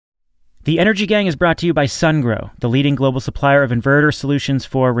The Energy Gang is brought to you by SunGrow, the leading global supplier of inverter solutions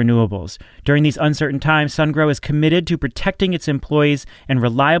for renewables. During these uncertain times, SunGrow is committed to protecting its employees and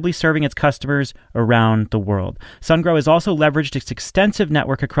reliably serving its customers around the world. SunGrow has also leveraged its extensive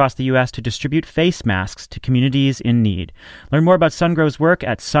network across the U.S. to distribute face masks to communities in need. Learn more about SunGrow's work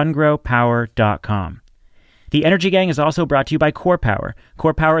at sungrowpower.com. The Energy Gang is also brought to you by CorePower.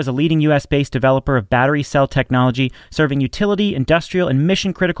 CorePower is a leading U.S.-based developer of battery cell technology, serving utility, industrial, and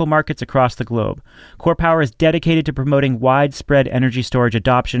mission-critical markets across the globe. CorePower is dedicated to promoting widespread energy storage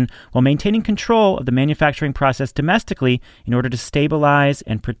adoption while maintaining control of the manufacturing process domestically in order to stabilize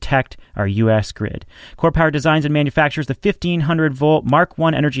and protect our U.S. grid. CorePower designs and manufactures the 1,500-volt Mark I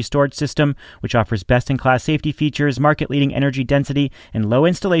energy storage system, which offers best-in-class safety features, market-leading energy density, and low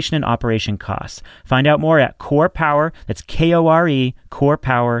installation and operation costs. Find out more at CorePower, that's K-O-R-E,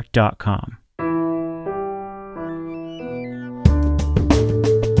 corepower.com.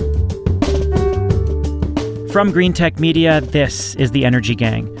 From GreenTech Media, this is The Energy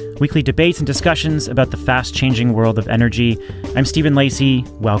Gang, weekly debates and discussions about the fast-changing world of energy. I'm Stephen Lacey.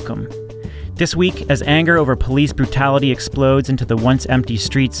 Welcome. This week, as anger over police brutality explodes into the once-empty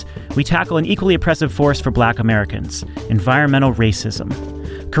streets, we tackle an equally oppressive force for Black Americans: environmental racism.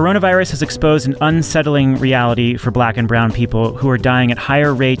 Coronavirus has exposed an unsettling reality for Black and brown people who are dying at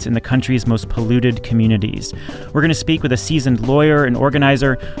higher rates in the country's most polluted communities. We're going to speak with a seasoned lawyer and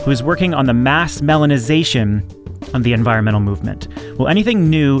organizer who is working on the mass melanization of the environmental movement. Will anything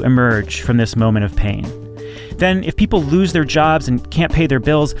new emerge from this moment of pain? Then, if people lose their jobs and can't pay their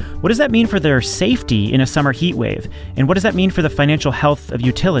bills, what does that mean for their safety in a summer heat wave? And what does that mean for the financial health of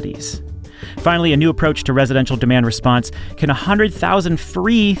utilities? Finally, a new approach to residential demand response. Can 100,000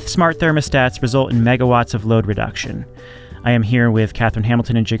 free smart thermostats result in megawatts of load reduction? I am here with Catherine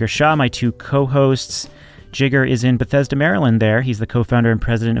Hamilton and Jigar Shah, my two co-hosts. Jigar is in Bethesda, Maryland there. He's the co-founder and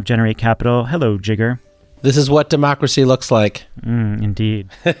president of Generate Capital. Hello, Jigar. This is what democracy looks like. Indeed.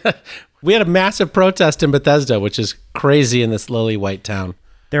 We had a massive protest in Bethesda, which is crazy in this lily white town.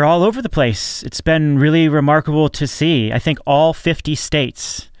 They're all over the place. It's been really remarkable to see. I think all 50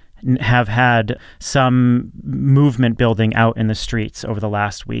 states have had some movement building out in the streets over the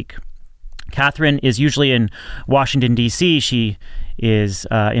last week. Catherine is usually in Washington, D.C. She is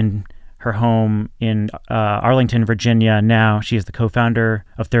in her home in Arlington, Virginia now. She is the co-founder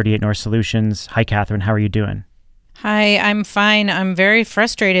of 38 North Solutions. Hi, Catherine. How are you doing? Hi, I'm fine. I'm very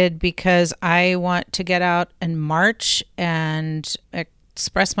frustrated because I want to get out and march and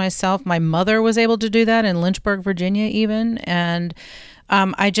express myself. My mother was able to do that in Lynchburg, Virginia, even. And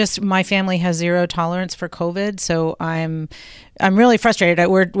my family has zero tolerance for COVID, so I'm really frustrated.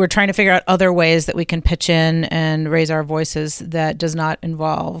 We're trying to figure out other ways that we can pitch in and raise our voices that does not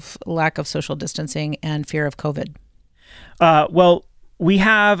involve lack of social distancing and fear of COVID. Well, we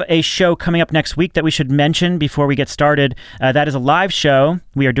have a show coming up next week that we should mention before we get started. That is a live show.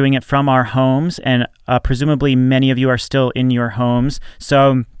 We are doing it from our homes, and presumably many of you are still in your homes.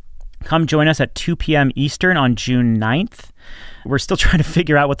 So come join us at 2 p.m. Eastern on June 9th. We're still trying to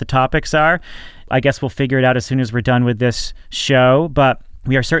figure out what the topics are. I guess we'll figure it out as soon as we're done with this show, but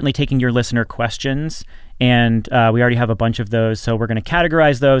we are certainly taking your listener questions, and we already have a bunch of those, so we're going to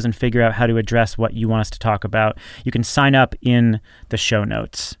categorize those and figure out how to address what you want us to talk about. You can sign up in the show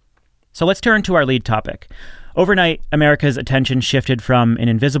notes. So let's turn to our lead topic. Overnight, America's attention shifted from an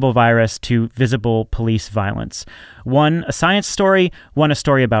invisible virus to visible police violence. One, a science story, one, a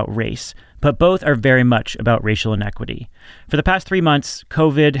story about race. But both are very much about racial inequity. For the past 3 months,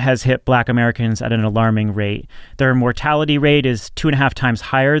 COVID has hit Black Americans at an alarming rate. Their mortality rate is 2.5 times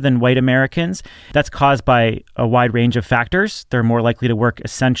higher than white Americans. That's caused by a wide range of factors. They're more likely to work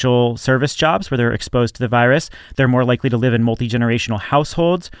essential service jobs where they're exposed to the virus. They're more likely to live in multi-generational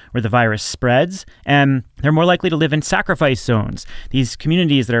households where the virus spreads. And they're more likely to live in sacrifice zones, these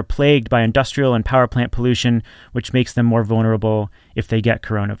communities that are plagued by industrial and power plant pollution, which makes them more vulnerable if they get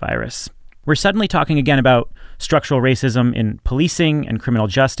coronavirus. We're suddenly talking again about structural racism in policing and criminal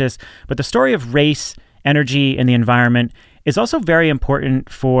justice, but the story of race, energy, and the environment is also very important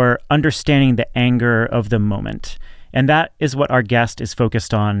for understanding the anger of the moment. And that is what our guest is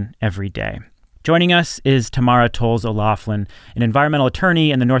focused on every day. Joining us is Tamara Toles O'Laughlin, an environmental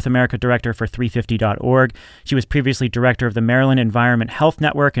attorney and the North America director for 350.org. She was previously director of the Maryland Environment Health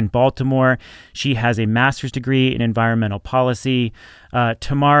Network in Baltimore. She has a master's degree in environmental policy.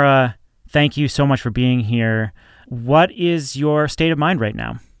 Tamara, thank you so much for being here. What is your state of mind right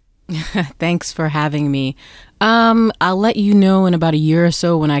now? Thanks for having me. I'll let you know in about a year or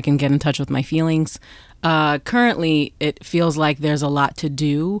so when I can get in touch with my feelings. Currently, it feels like there's a lot to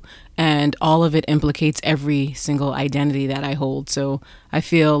do, and all of it implicates every single identity that I hold. So I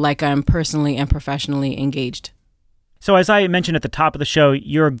feel like I'm personally and professionally engaged. So as I mentioned at the top of the show,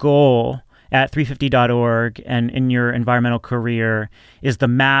 your goal at 350.org and in your environmental career is the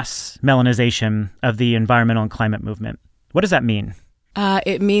mass melanization of the environmental and climate movement. What does that mean?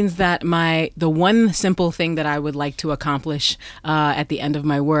 It means that the one simple thing that I would like to accomplish at the end of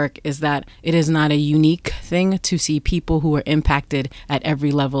my work is that it is not a unique thing to see people who are impacted at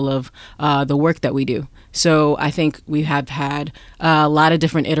every level of the work that we do. So I think we have had a lot of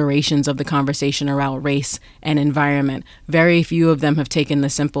different iterations of the conversation around race and environment. Very few of them have taken the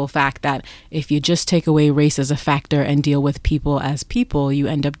simple fact that if you just take away race as a factor and deal with people as people, you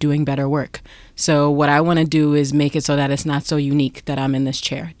end up doing better work. So what I want to do is make it so that it's not so unique that I'm in this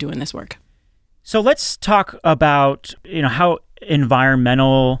chair doing this work. So let's talk about, how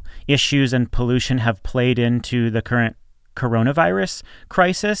environmental issues and pollution have played into the current coronavirus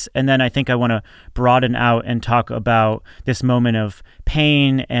crisis. And then I think I want to broaden out and talk about this moment of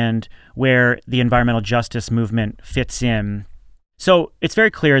pain and where the environmental justice movement fits in. So it's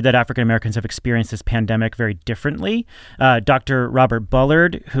very clear that African Americans have experienced this pandemic very differently. Dr. Robert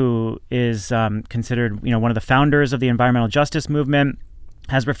Bullard, who is considered one of the founders of the environmental justice movement,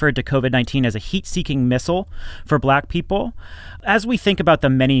 has referred to COVID-19 as a heat-seeking missile for Black people. As we think about the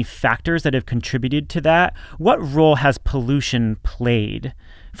many factors that have contributed to that, what role has pollution played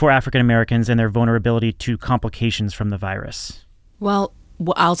for African Americans and their vulnerability to complications from the virus? Well,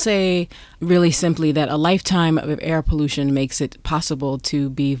 I'll say really simply that a lifetime of air pollution makes it possible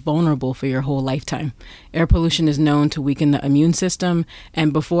to be vulnerable for your whole lifetime. Air pollution is known to weaken the immune system.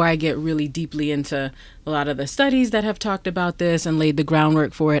 And before I get really deeply into a lot of the studies that have talked about this and laid the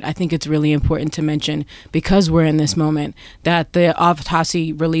groundwork for it, I think it's really important to mention, because we're in this moment, that the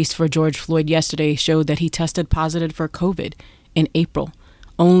autopsy released for George Floyd yesterday showed that he tested positive for COVID in April,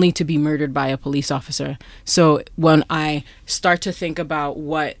 only to be murdered by a police officer. So when I start to think about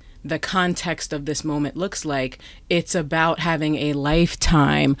what the context of this moment looks like, it's about having a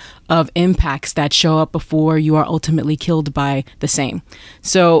lifetime of impacts that show up before you are ultimately killed by the same.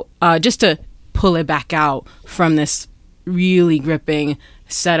 So just to pull it back out from this really gripping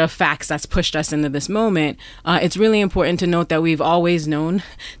set of facts that's pushed us into this moment, it's really important to note that we've always known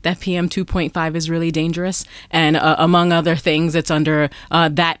that PM 2.5 is really dangerous. And among other things, it's under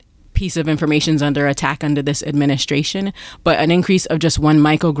that piece of information is under attack under this administration. But an increase of just 1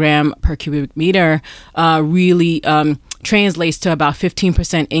 microgram per cubic meter really translates to about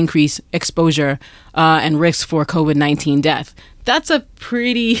 15% increase exposure and risk for COVID-19 death. That's a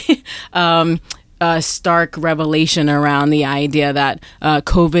pretty stark revelation around the idea that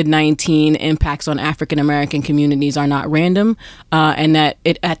COVID-19 impacts on African American communities are not random, and that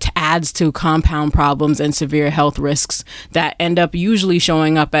it adds to compound problems and severe health risks that end up usually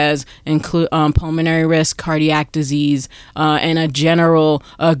showing up as pulmonary risk, cardiac disease, and a general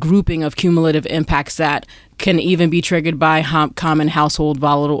grouping of cumulative impacts that can even be triggered by common household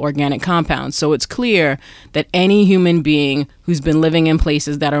volatile organic compounds. So it's clear that any human being who's been living in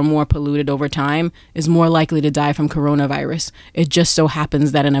places that are more polluted over time is more likely to die from coronavirus. It just so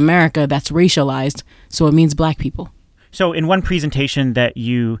happens that in America, that's racialized, so it means Black people. So in one presentation that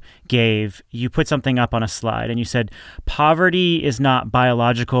you gave, you put something up on a slide and you said, poverty is not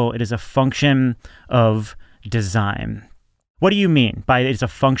biological, it is a function of design. What do you mean by it's a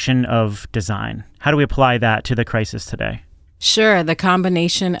function of design? How do we apply that to the crisis today? Sure. The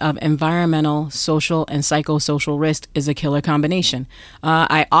combination of environmental, social, and psychosocial risk is a killer combination.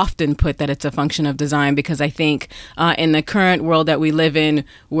 I often put that it's a function of design because I think in the current world that we live in,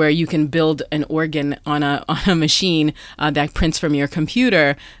 where you can build an organ on a machine that prints from your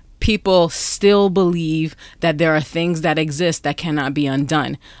computer, people still believe that there are things that exist that cannot be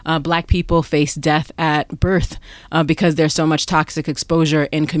undone. Black people face death at birth because there's so much toxic exposure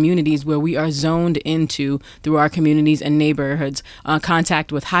in communities where we are zoned into, through our communities and neighborhoods,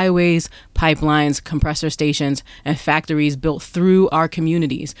 contact with highways, pipelines, compressor stations, and factories built through our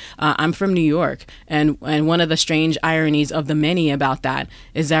communities. I'm from New York, and one of the strange ironies of the many about that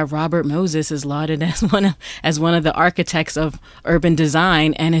is that Robert Moses is lauded as one of the architects of urban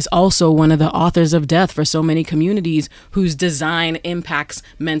design and is also one of the authors of death for so many communities whose design impacts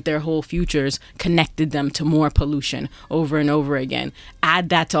meant their whole futures connected them to more pollution over and over again. Add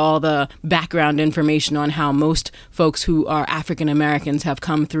that to all the background information on how most folks who are African Americans have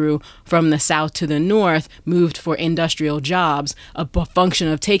come through from the South to the North, moved for industrial jobs. A function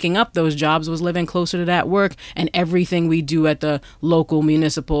of taking up those jobs was living closer to that work, and everything we do at the local,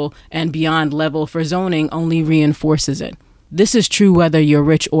 municipal, and beyond level for zoning only reinforces it. This is true whether you're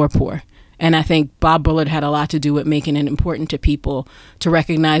rich or poor. And I think Bob Bullard had a lot to do with making it important to people to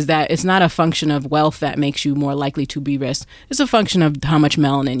recognize that it's not a function of wealth that makes you more likely to be risked. It's a function of how much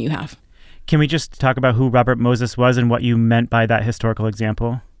melanin you have. Can we just talk about who Robert Moses was and what you meant by that historical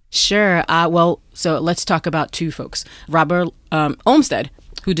example? Sure. So let's talk about two folks. Robert Olmsted,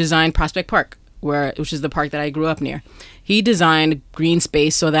 who designed Prospect Park, which is the park that I grew up near. He designed green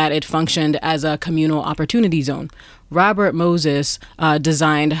space so that it functioned as a communal opportunity zone. Robert Moses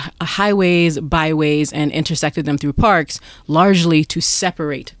designed highways, byways, and intersected them through parks, largely to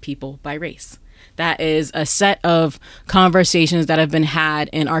separate people by race. That is a set of conversations that have been had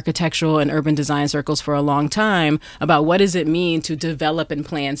in architectural and urban design circles for a long time about what does it mean to develop and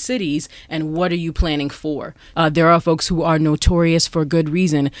plan cities and what are you planning for. There are folks who are notorious for good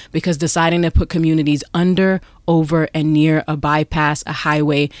reason because deciding to put communities under, over, and near a bypass, a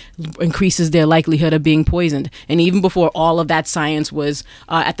highway, increases their likelihood of being poisoned. And even before all of that science was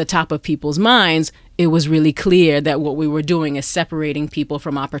at the top of people's minds, it was really clear that what we were doing is separating people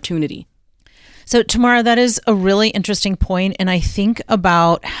from opportunity. So, Tamara, that is a really interesting point, and I think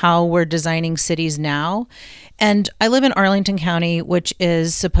about how we're designing cities now. And I live in Arlington County, which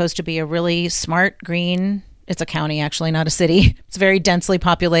is supposed to be a really smart, green, it's a county actually, not a city. It's very densely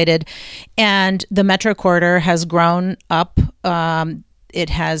populated. And the Metro Corridor has grown up. It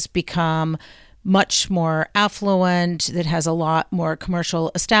has become much more affluent. It has a lot more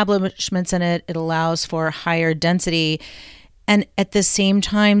commercial establishments in it. It allows for higher density. And at the same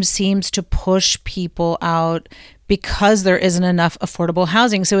time seems to push people out because there isn't enough affordable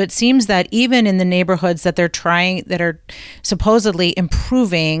housing. So it seems that even in the neighborhoods that that are supposedly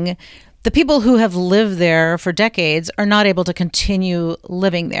improving, the people who have lived there for decades are not able to continue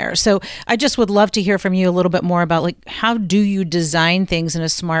living there. So I just would love to hear from you a little bit more about how do you design things in a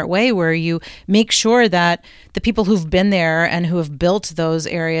smart way where you make sure that the people who've been there and who have built those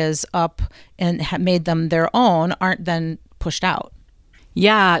areas up and have made them their own aren't then pushed out.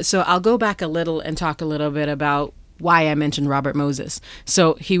 Yeah, so I'll go back a little and talk a little bit about why I mentioned Robert Moses.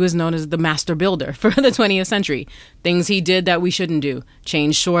 So he was known as the master builder for the 20th century. Things he did that we shouldn't do: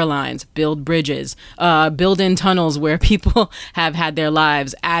 change shorelines, build bridges, build in tunnels where people have had their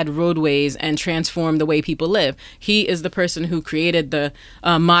lives, add roadways, and transform the way people live. He is the person who created the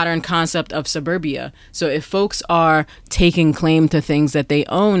modern concept of suburbia. So if folks are taking claim to things that they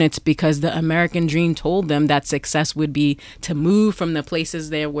own, it's because the American dream told them that success would be to move from the places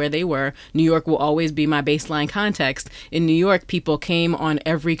there where they were. New York will always be my baseline context. In New York, people came on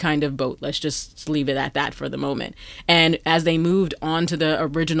every kind of boat. Let's just leave it at that for the moment. And as they moved onto the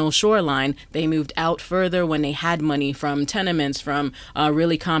original shoreline, they moved out further when they had money from tenements, from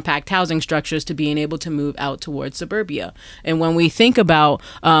really compact housing structures, to being able to move out towards suburbia. And when we think about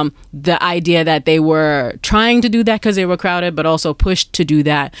the idea that they were trying to do that because they were crowded, but also pushed to do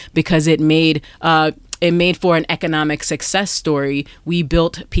that because it made for an economic success story, we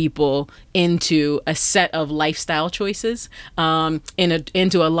built people into a set of lifestyle choices,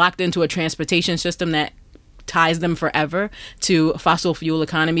 locked into a transportation system that ties them forever to fossil fuel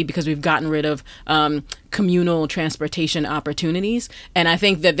economy because we've gotten rid of communal transportation opportunities. And I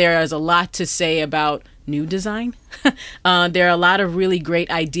think that there is a lot to say about new design. There are a lot of really great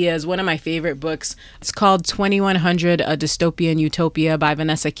ideas. One of my favorite books, it's called 2100, A Dystopian Utopia by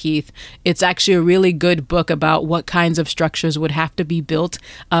Vanessa Keith. It's actually a really good book about what kinds of structures would have to be built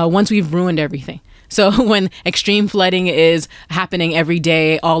once we've ruined everything. So when extreme flooding is happening every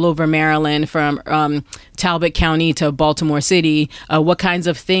day all over Maryland, from Talbot County to Baltimore City, what kinds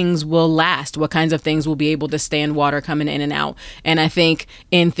of things will last? What kinds of things will be able to stand water coming in and out? And I think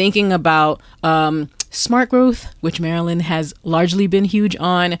in thinking about smart growth, which Maryland has largely been huge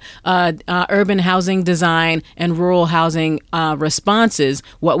on, urban housing design and rural housing responses,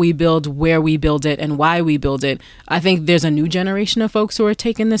 what we build, where we build it, and why we build it. I think there's a new generation of folks who are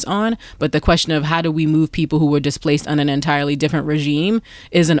taking this on, but the question of how do we move people who were displaced on an entirely different regime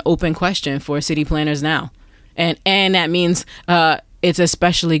is an open question for city planners now. And that means it's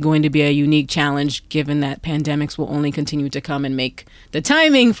especially going to be a unique challenge given that pandemics will only continue to come and make the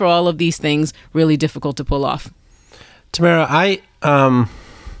timing for all of these things really difficult to pull off. Tamara, I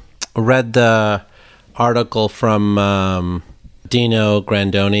read the article from Dino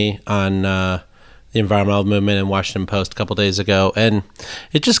Grandoni on the environmental movement in Washington Post a couple days ago, and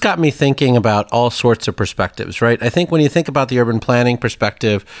it just got me thinking about all sorts of perspectives, right? I think when you think about the urban planning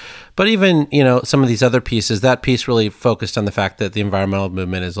perspective, but even, some of these other pieces, that piece really focused on the fact that the environmental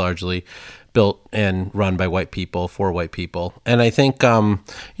movement is largely built and run by white people for white people. And I think,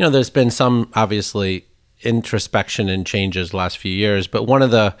 there's been some, obviously, introspection and changes the last few years. But one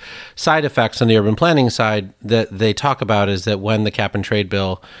of the side effects on the urban planning side that they talk about is that when the cap and trade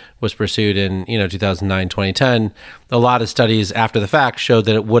bill was pursued in 2009, 2010, a lot of studies after the fact showed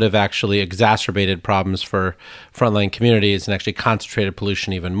that it would have actually exacerbated problems for frontline communities and actually concentrated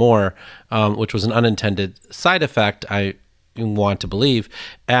pollution even more, which was an unintended side effect, I want to believe.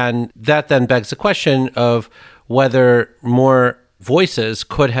 And that then begs the question of whether more voices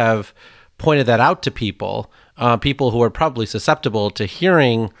could have pointed that out to people who are probably susceptible to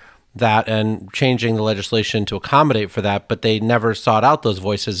hearing that and changing the legislation to accommodate for that, but they never sought out those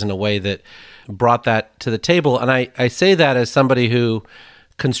voices in a way that brought that to the table. And I say that as somebody who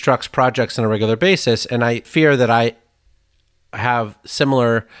constructs projects on a regular basis, and I fear that I have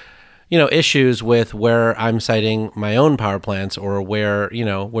similar issues with where I'm siting my own power plants, or where,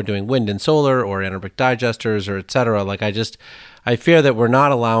 we're doing wind and solar or anaerobic digesters or et cetera. Like I fear that we're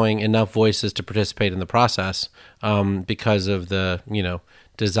not allowing enough voices to participate in the process because of the,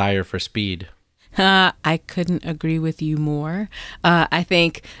 desire for speed. I couldn't agree with you more. I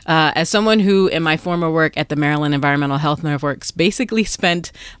think as someone who, in my former work at the Maryland Environmental Health Networks, basically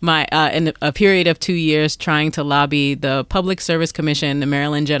spent my in a period of 2 years trying to lobby the Public Service Commission, the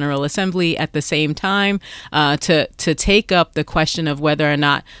Maryland General Assembly, at the same time to take up the question of whether or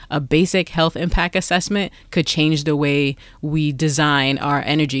not a basic health impact assessment could change the way we design our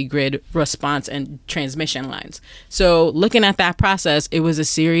energy grid response and transmission lines. So looking at that process, it was a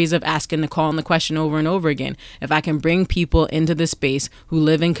series of asking the call and the question over and over again. If I can bring people into the space who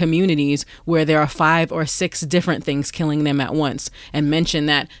live in communities where there are 5 or 6 different things killing them at once, and mention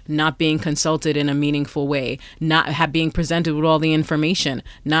that not being consulted in a meaningful way, not being presented with all the information,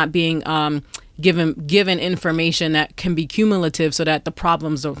 not being given information that can be cumulative so that the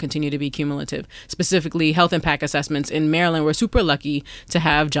problems don't continue to be cumulative. Specifically, health impact assessments in Maryland, we're super lucky to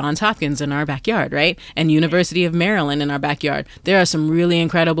have Johns Hopkins in our backyard, right? And University of Maryland in our backyard. There are some really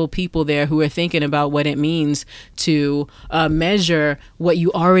incredible people there who are thinking about what it means to measure what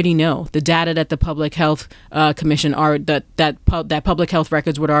you already know, the data that the Public Health Commission that public health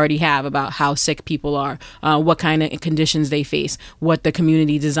records would already have about how sick people are, what kind of conditions they face, what the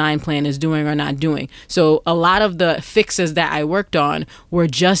community design plan is doing or not doing. So a lot of the fixes that I worked on were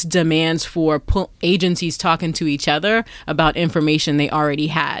just demands for agencies talking to each other about information they already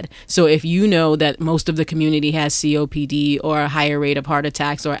had. So if you know that most of the community has COPD or a higher rate of heart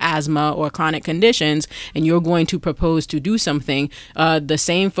attacks or asthma or chronic conditions, and you're going to propose to do something, the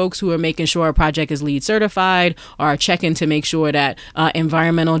same folks who are making sure a project is LEED certified are checking to make sure that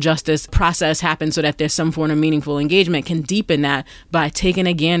environmental justice process happens so that there's some form of meaningful engagement, can deepen that by taking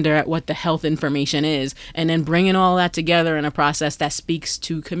a gander at what the health information is, and then bringing all that together in a process that speaks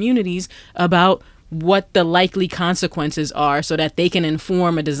to communities about what the likely consequences are so that they can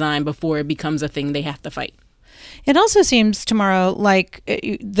inform a design before it becomes a thing they have to fight. It also seems, Tamara, like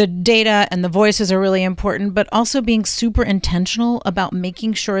the data and the voices are really important, but also being super intentional about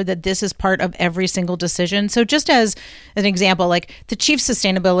making sure that this is part of every single decision. So just as an example, like the chief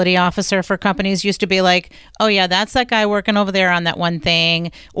sustainability officer for companies used to be like, oh yeah, that's that guy working over there on that one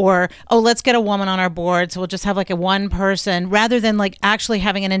thing, or, oh, let's get a woman on our board, so we'll just have like a one person, rather than like actually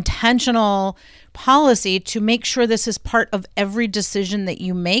having an intentional policy to make sure this is part of every decision that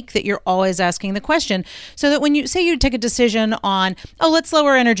you make, that you're always asking the question, so that when you say you take a decision on, oh, let's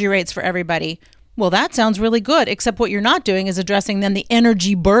lower energy rates for everybody. Well, that sounds really good, except what you're not doing is addressing then the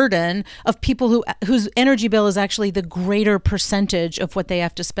energy burden of people whose energy bill is actually the greater percentage of what they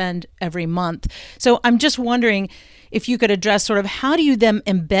have to spend every month. So I'm just wondering if you could address sort of how do you then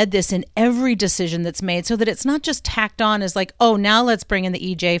embed this in every decision that's made so that it's not just tacked on as like, oh, now let's bring in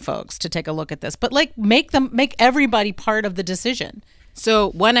the EJ folks to take a look at this, but like make everybody part of the decision.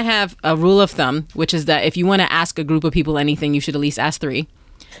 So want to have a rule of thumb, which is that if you want to ask a group of people anything, you should at least ask 3.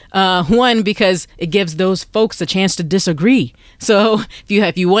 One, because it gives those folks a chance to disagree. So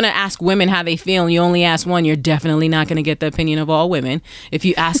if you want to ask women how they feel and you only ask one, you're definitely not going to get the opinion of all women. If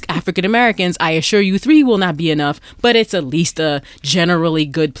you ask African Americans, I assure you 3 will not be enough, but it's at least a generally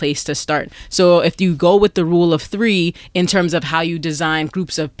good place to start. So if you go with the rule of 3 in terms of how you design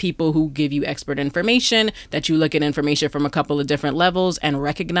groups of people who give you expert information, that you look at information from a couple of different levels and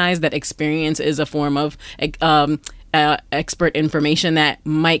recognize that experience is a form of expert information that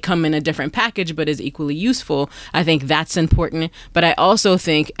might come in a different package but is equally useful. I think that's important. But I also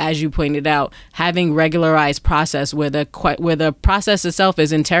think, as you pointed out, having regularized process where the process itself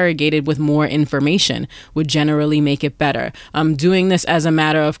is interrogated with more information would generally make it better. Doing this as a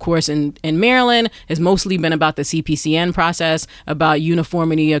matter of course in Maryland has mostly been about the CPCN process, about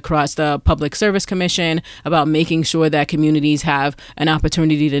uniformity across the Public Service Commission, about making sure that communities have an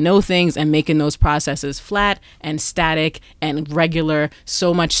opportunity to know things and making those processes flat and static and regular,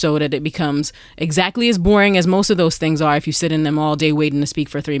 so much so that it becomes exactly as boring as most of those things are if you sit in them all day waiting to speak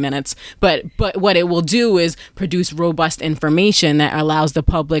for 3 minutes. But what it will do is produce robust information that allows the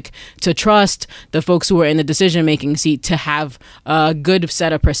public to trust the folks who are in the decision-making seat to have a good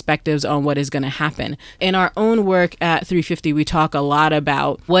set of perspectives on what is going to happen. In our own work at 350, we talk a lot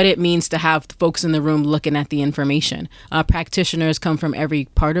about what it means to have folks in the room looking at the information. Practitioners come from every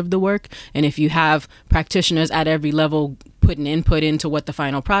part of the work, and if you have practitioners at every level putting input into what the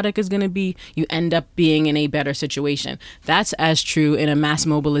final product is going to be, you end up being in a better situation. That's as true in a mass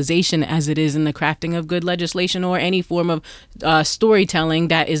mobilization as it is in the crafting of good legislation or any form of storytelling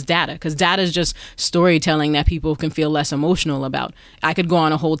that is data, because data is just storytelling that people can feel less emotional about. I could go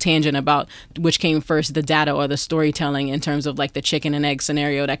on a whole tangent about which came first, the data or the storytelling, in terms of like the chicken and egg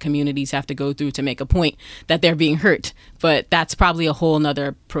scenario that communities have to go through to make a point that they're being hurt. But that's probably a whole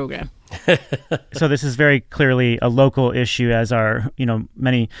nother program. So this is very clearly a local issue, as are,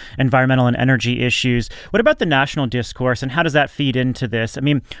 many environmental and energy issues. What about the national discourse, and how does that feed into this? I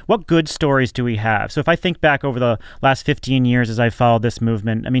mean, what good stories do we have? So if I think back over the last 15 years as I followed this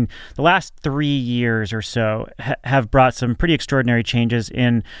movement, I mean, the last 3 years or so have brought some pretty extraordinary changes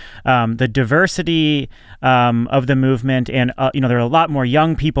in the diversity of the movement, and there are a lot more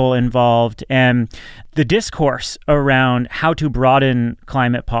young people involved, and the discourse around how to broaden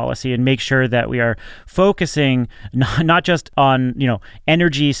climate policy and make sure that we are focusing not just on,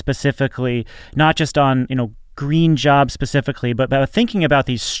 energy specifically, not just on, green jobs specifically, but thinking about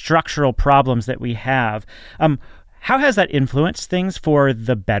these structural problems that we have. How has that influenced things for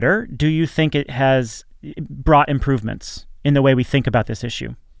the better? Do you think it has brought improvements in the way we think about this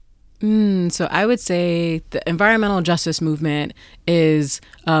issue? So I would say the environmental justice movement is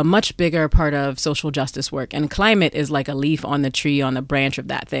a much bigger part of social justice work, and climate is like a leaf on the tree on the branch of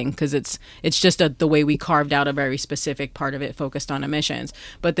that thing, because it's just the way we carved out a very specific part of it focused on emissions.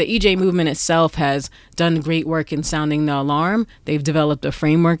 But the EJ movement itself has done great work in sounding the alarm. They've developed a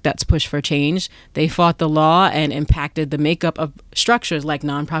framework that's pushed for change. They fought the law and impacted the makeup of structures like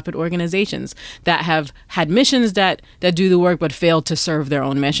nonprofit organizations that have had missions that do the work but failed to serve their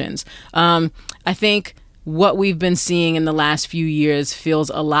own missions. I think what we've been seeing in the last few years feels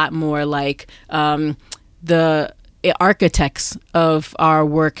a lot more like the architects of our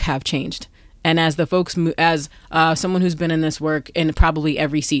work have changed. And as the folks, as someone who's been in this work in probably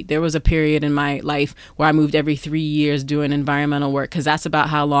every seat, there was a period in my life where I moved every 3 years doing environmental work, because that's about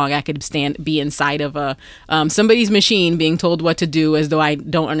how long I could be inside of somebody's machine being told what to do as though I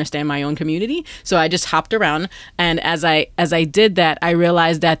don't understand my own community. So I just hopped around. And as I did that, I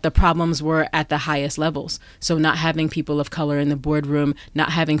realized that the problems were at the highest levels. So not having people of color in the boardroom,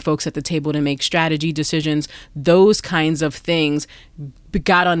 not having folks at the table to make strategy decisions, those kinds of things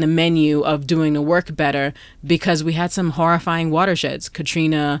got on the menu of doing the work better, because we had some horrifying watersheds.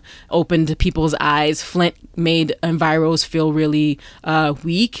 Katrina opened people's eyes. Flint made enviros feel really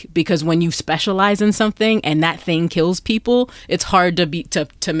weak, because when you specialize in something and that thing kills people, it's hard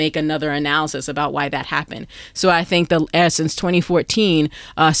to make another analysis about why that happened. So I think since 2014,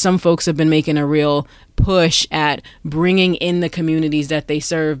 some folks have been making a real push at bringing in the communities that they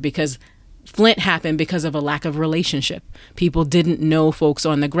serve, because Flint happened because of a lack of relationship. People didn't know folks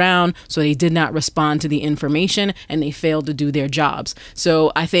on the ground, so they did not respond to the information, and they failed to do their jobs.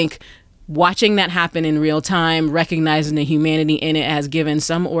 So I think watching that happen in real time, recognizing the humanity in it, has given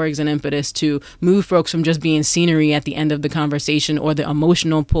some orgs an impetus to move folks from just being scenery at the end of the conversation or the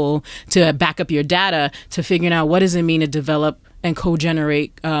emotional pull to back up your data, to figuring out what does it mean to develop and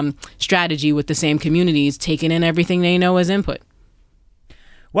co-generate strategy with the same communities, taking in everything they know as input.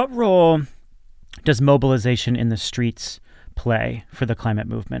 What role does mobilization in the streets play for the climate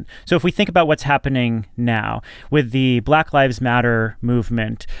movement? So if we think about what's happening now with the Black Lives Matter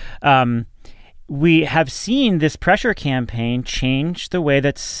movement, we have seen this pressure campaign change the way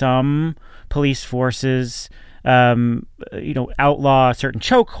that some police forces outlaw certain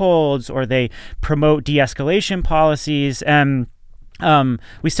chokeholds, or they promote de-escalation policies.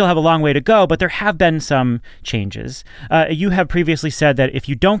 We still have a long way to go, but there have been some changes. You have previously said that if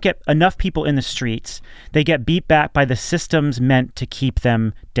you don't get enough people in the streets, they get beat back by the systems meant to keep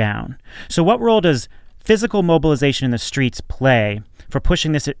them down. So what role does physical mobilization in the streets play for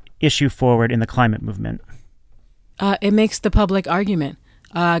pushing this issue forward in the climate movement? It makes the public argument.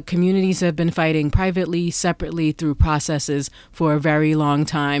 Communities have been fighting privately, separately, through processes for a very long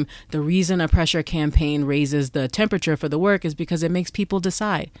time. The reason a pressure campaign raises the temperature for the work is because it makes people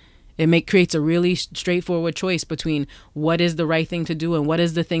decide. It creates a really straightforward choice between what is the right thing to do and what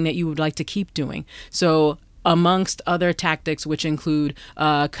is the thing that you would like to keep doing. So amongst other tactics, which include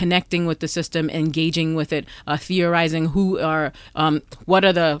connecting with the system, engaging with it, theorizing who are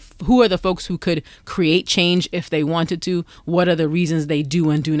the folks who could create change if they wanted to, what are the reasons they do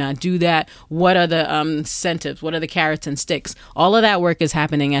and do not do that, what are the incentives, what are the carrots and sticks. All of that work is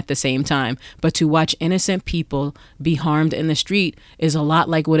happening at the same time. But to watch innocent people be harmed in the street is a lot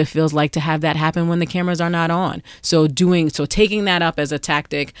like what it feels like to have that happen when the cameras are not on. So taking that up as a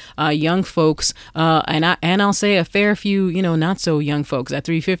tactic, young folks, and I'll say a fair few, not so young folks at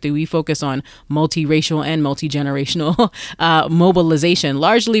 350, we focus on multiracial and multi-generational mobilization,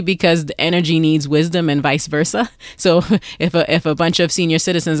 largely because the energy needs wisdom and vice versa. So if a bunch of senior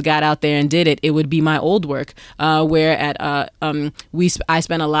citizens got out there and did it, it would be my old work, where I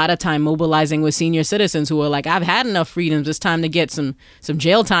spent a lot of time mobilizing with senior citizens who are like, I've had enough freedoms. It's time to get some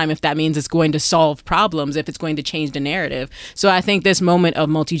jail time if that means it's going to solve problems, if it's going to change the narrative. So I think this moment of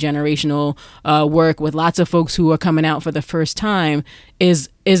multi-generational work with lots of folks who are coming out for the first time is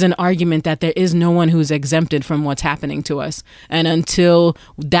an argument that there is no one who's exempted from what's happening to us. And until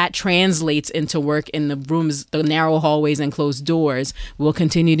that translates into work in the rooms, the narrow hallways and closed doors, we'll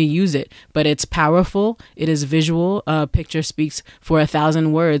continue to use it. But it's powerful. It is visual. A picture speaks for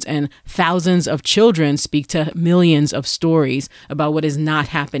 1,000 words, and thousands of children speak to millions of stories about what is not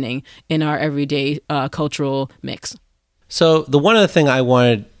happening in our everyday cultural mix. So the one other thing I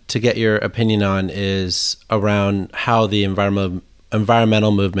wanted to get your opinion on is around how the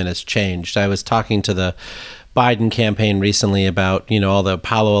environmental movement has changed. I was talking to the Biden campaign recently about, all the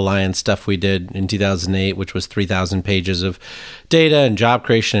Apollo Alliance stuff we did in 2008, which was 3,000 pages of data and job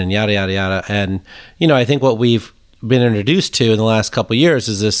creation and yada, yada, yada. And, I think what we've been introduced to in the last couple of years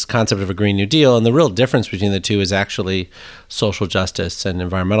is this concept of a Green New Deal. And the real difference between the two is actually social justice and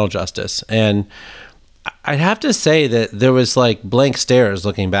environmental justice. And I'd have to say that there was like blank stares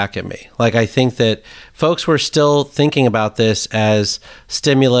looking back at me. Like, I think that folks were still thinking about this as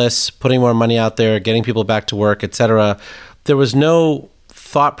stimulus, putting more money out there, getting people back to work, etc. There was no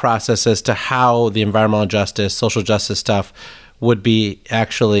thought process as to how the environmental justice, social justice stuff would be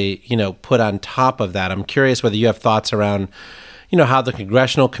actually, put on top of that. I'm curious whether you have thoughts around how the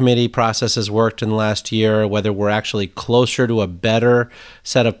congressional committee process has worked in the last year, whether we're actually closer to a better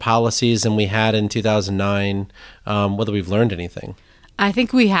set of policies than we had in 2009, whether we've learned anything. I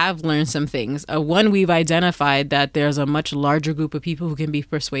think we have learned some things. One, we've identified that there's a much larger group of people who can be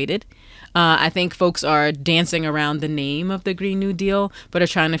persuaded. I think folks are dancing around the name of the Green New Deal, but are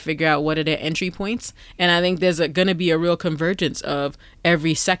trying to figure out what are their entry points. And I think there's going to be a real convergence of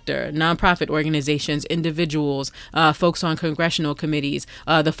every sector, nonprofit organizations, individuals, folks on congressional committees,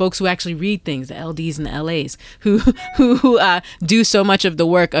 the folks who actually read things, the LDs and the LAs, who do so much of the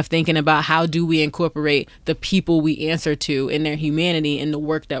work of thinking about how do we incorporate the people we answer to in their humanity in the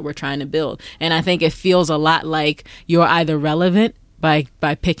work that we're trying to build. And I think it feels a lot like you're either relevant by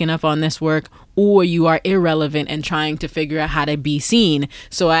picking up on this work, or you are irrelevant and trying to figure out how to be seen.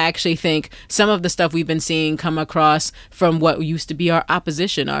 So I actually think some of the stuff we've been seeing come across from what used to be our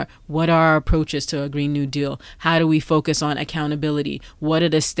opposition are, what are our approaches to a Green New Deal? How do we focus on accountability? What are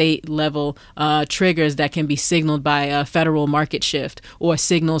the state level triggers that can be signaled by a federal market shift or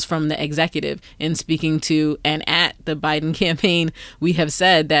signals from the executive? In speaking to and at the Biden campaign, we have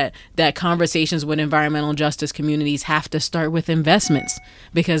said that conversations with environmental justice communities have to start with investments,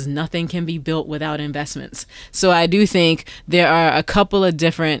 because nothing can be built without investments. So I do think there are a couple of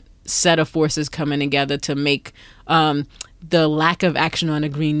different set of forces coming together to make the lack of action on a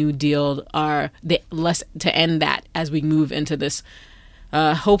Green New Deal to end that as we move into this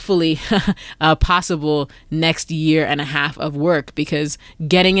hopefully possible next year and a half of work, because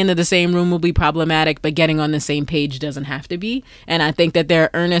getting into the same room will be problematic, but getting on the same page doesn't have to be. And I think that there are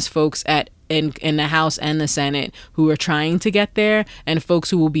earnest folks in the House and the Senate who are trying to get there, and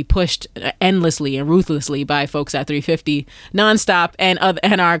folks who will be pushed endlessly and ruthlessly by folks at 350 nonstop and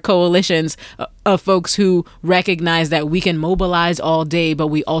our coalitions of folks who recognize that we can mobilize all day, but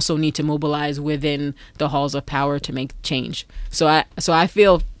we also need to mobilize within the halls of power to make change. So I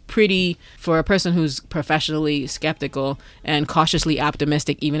feel pretty, for a person who's professionally skeptical and cautiously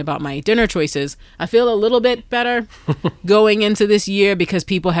optimistic even about my dinner choices, I feel a little bit better going into this year, because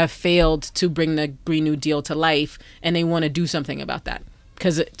people have failed to bring the Green New Deal to life, and they want to do something about that,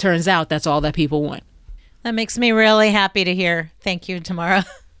 because it turns out that's all that people want. That makes me really happy to hear. Thank you, Tamara.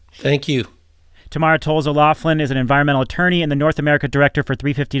 Thank you. Tamara Tolles O'Laughlin is an environmental attorney and the North America director for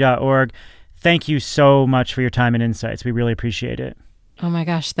 350.org. Thank you so much for your time and insights. We really appreciate it. Oh my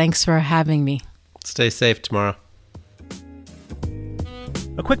gosh, thanks for having me. Stay safe tomorrow.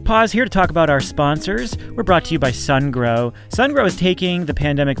 A quick pause here to talk about our sponsors. We're brought to you by SunGrow. SunGrow is taking the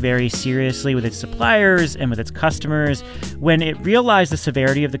pandemic very seriously with its suppliers and with its customers. When it realized the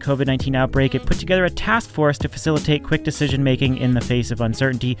severity of the COVID-19 outbreak, it put together a task force to facilitate quick decision-making in the face of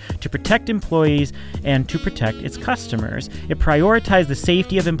uncertainty, to protect employees and to protect its customers. It prioritized the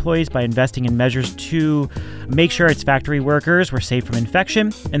safety of employees by investing in measures to make sure its factory workers were safe from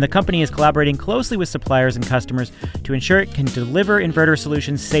infection, and the company is collaborating closely with suppliers and customers to ensure it can deliver inverter solutions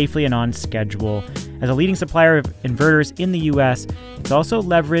safely and on schedule. As a leading supplier of inverters in the U.S., it's also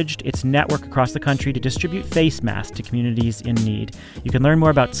leveraged its network across the country to distribute face masks to communities in need. You can learn more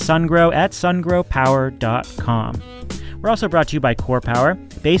about SunGrow at sungrowpower.com. We're also brought to you by CorePower.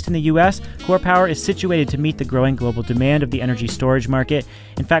 Based in the U.S., CorePower is situated to meet the growing global demand of the energy storage market.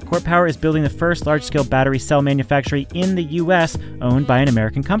 In fact, CorePower is building the first large-scale battery cell manufacturing in the U.S. owned by an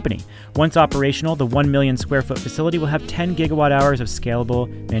American company. Once operational, the 1 million square foot facility will have 10 gigawatt hours of scalable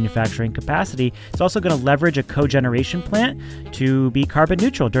manufacturing capacity. It's also going to leverage a cogeneration plant to be carbon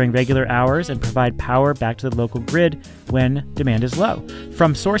neutral during regular hours and provide power back to the local grid when demand is low.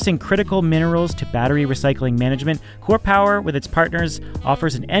 From sourcing critical minerals to battery recycling management, CorePower, with its partners,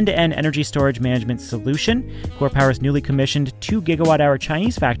 offers an end-to-end energy storage management solution. CorePower's newly commissioned 2 gigawatt-hour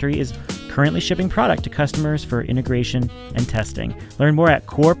Chinese factory is currently shipping product to customers for integration and testing. Learn more at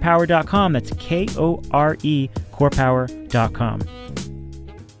corepower.com. That's K-O-R-E, corepower.com.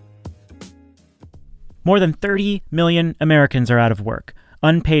 More than 30 million Americans are out of work.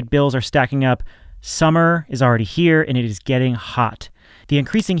 Unpaid bills are stacking up. Summer is already here, and it is getting hot. The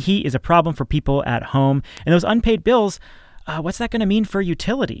increasing heat is a problem for people at home, and those unpaid bills, what's that going to mean for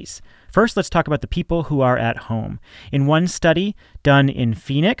utilities? First, let's talk about the people who are at home. In one study done in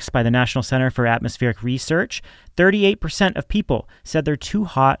Phoenix by the National Center for Atmospheric Research, 38% of people said they're too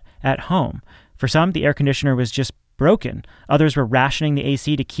hot at home. For some, the air conditioner was just broken. Others were rationing the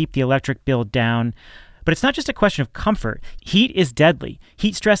AC to keep the electric bill down. But it's not just a question of comfort. Heat is deadly.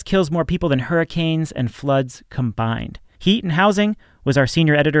 Heat stress kills more people than hurricanes and floods combined. Heat and housing was our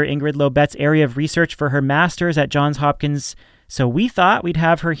senior editor Ingrid Lobet's area of research for her master's at Johns Hopkins. So we thought we'd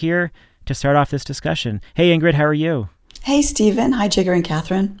have her here to start off this discussion. Hey, Ingrid, how are you? Hey, Stephen. Hi, Jigger and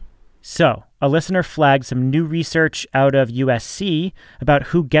Catherine. So, a listener flagged some new research out of USC about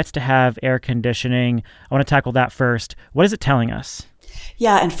who gets to have air conditioning. I want to tackle that first. What is it telling us?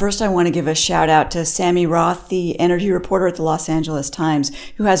 Yeah, and first I want to give a shout out to Sammy Roth, the energy reporter at the Los Angeles Times,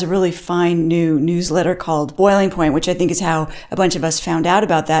 who has a really fine new newsletter called Boiling Point, which I think is how a bunch of us found out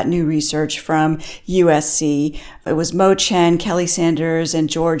about that new research from USC. It was Mo Chen, Kelly Sanders, and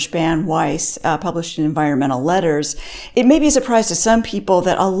George Ban Weiss, published in Environmental Letters. It may be a surprise to some people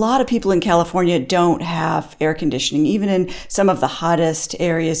that a lot of people in California don't have air conditioning, even in some of the hottest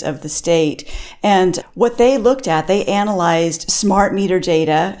areas of the state. And what they looked at, they analyzed smart meter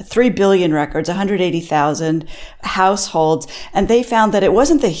data, 3 billion records, 180,000 households, and they found that it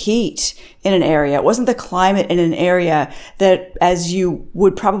wasn't the heat in an area, it wasn't the climate in an area that, as you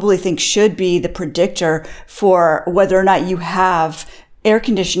would probably think, should be the predictor for whether or not you have air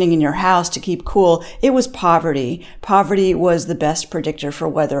conditioning in your house to keep cool. It was poverty. Poverty was the best predictor for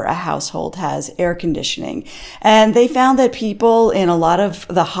whether a household has air conditioning. And they found that people in a lot of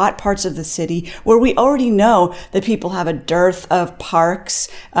the hot parts of the city, where we already know that people have a dearth of parks,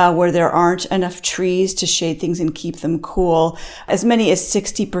 where there aren't enough trees to shade things and keep them cool, as many as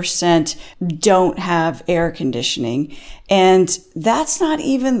 60% don't have air conditioning. And that's not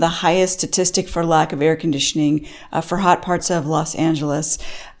even the highest statistic for lack of air conditioning for hot parts of Los Angeles.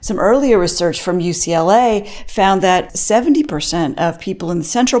 Some earlier research from UCLA found that 70% of people in the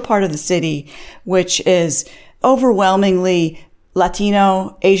central part of the city, which is overwhelmingly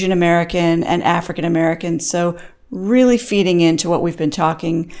Latino, Asian American, and African American, so really feeding into what we've been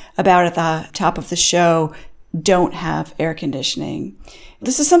talking about at the top of the show, don't have air conditioning.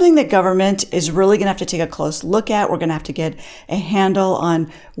 This is something that government is really going to have to take a close look at. We're going to have to get a handle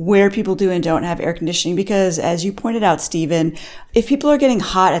on where people do and don't have air conditioning because, as you pointed out, Stephen, if people are getting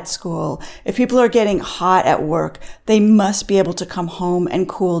hot at school, if people are getting hot at work, they must be able to come home and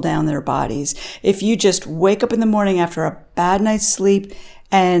cool down their bodies. If you just wake up in the morning after a bad night's sleep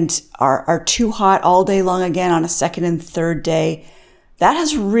and are too hot all day long again on a second and third day, that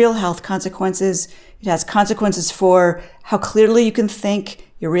has real health consequences. It has consequences for how clearly you can think,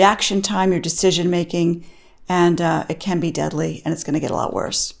 your reaction time, your decision making, and it can be deadly, and it's going to get a lot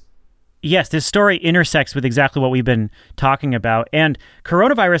worse. Yes, this story intersects with exactly what we've been talking about. And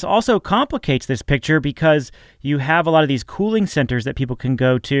coronavirus also complicates this picture because you have a lot of these cooling centers that people can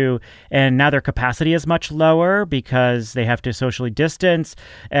go to, and now their capacity is much lower because they have to socially distance.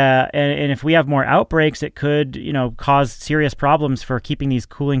 And if we have more outbreaks, it could, cause serious problems for keeping these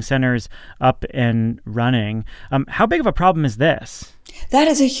cooling centers up and running. How big of a problem is this? That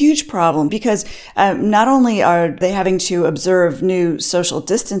is a huge problem because not only are they having to observe new social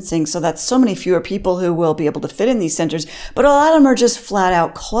distancing, so that's so many fewer people who will be able to fit in these centers, but a lot of them are just flat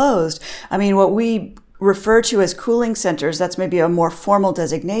out closed. I mean, what we refer to as cooling centers, that's maybe a more formal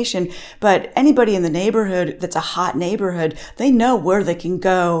designation, but anybody in the neighborhood that's a hot neighborhood, they know where they can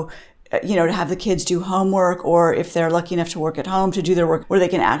go to have the kids do homework, or if they're lucky enough to work at home, to do their work where they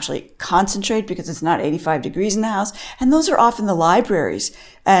can actually concentrate because it's not 85 degrees in the house. And those are often the libraries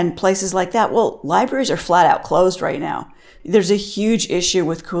and places like that. Well, libraries are flat out closed right now. There's a huge issue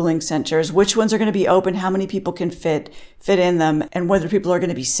with cooling centers, which ones are going to be open, how many people can fit in them, and whether people are going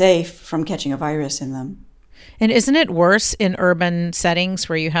to be safe from catching a virus in them. And isn't it worse in urban settings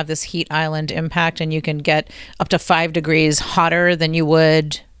where you have this heat island impact and you can get up to 5 degrees hotter than you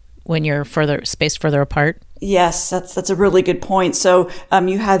would when you're spaced further apart? Yes, that's a really good point. So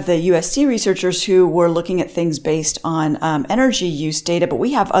you had the USC researchers who were looking at things based on energy use data, but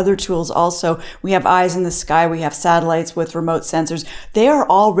we have other tools also. We have eyes in the sky. We have satellites with remote sensors. They are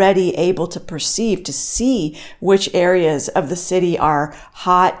already able to see which areas of the city are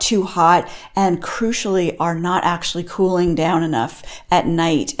hot, too hot, and crucially are not actually cooling down enough at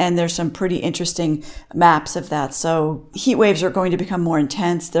night. And there's some pretty interesting maps of that. So heat waves are going to become more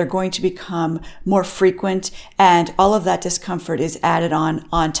intense. They're going to become more frequent. And all of that discomfort is added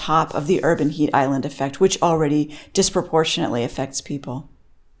on top of the urban heat island effect, which already disproportionately affects people.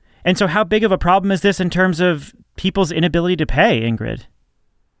 And so how big of a problem is this in terms of people's inability to pay, Ingrid?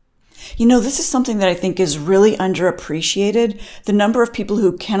 This is something that I think is really underappreciated. The number of people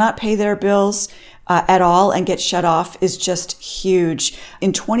who cannot pay their bills at all and get shut off is just huge.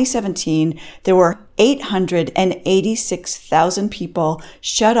 In 2017, there were 886,000 people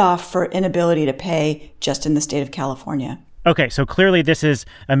shut off for inability to pay just in the state of California. Okay, so clearly this is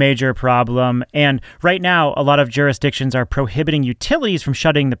a major problem. And right now, a lot of jurisdictions are prohibiting utilities from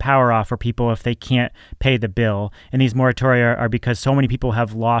shutting the power off for people if they can't pay the bill. And these moratoria are because so many people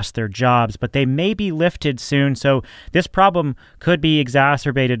have lost their jobs, but they may be lifted soon. So this problem could be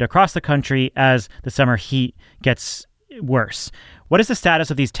exacerbated across the country as the summer heat gets worse. What is the status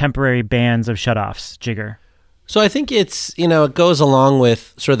of these temporary bans of shutoffs, Jigar? So I think it goes along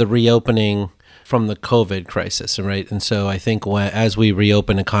with sort of the reopening from the COVID crisis, right? And so I think as we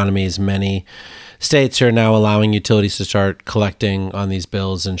reopen economies, many states are now allowing utilities to start collecting on these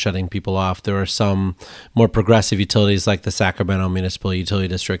bills and shutting people off. There are some more progressive utilities like the Sacramento Municipal Utility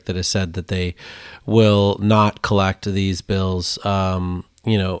District that has said that they will not collect these bills and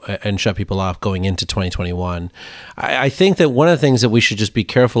shut people off going into 2021. I think that one of the things that we should just be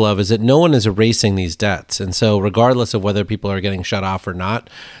careful of is that no one is erasing these debts. And so regardless of whether people are getting shut off or not,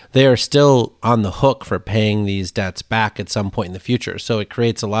 they are still on the hook for paying these debts back at some point in the future. So it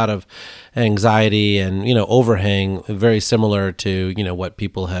creates a lot of anxiety and, overhang, very similar to, what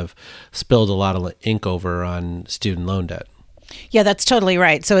people have spilled a lot of ink over on student loan debt. Yeah, that's totally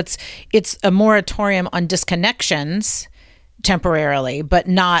right. So it's a moratorium on disconnections temporarily, but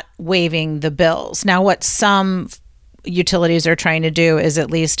not waiving the bills. Now, what some utilities are trying to do is at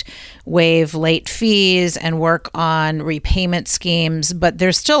least waive late fees and work on repayment schemes, but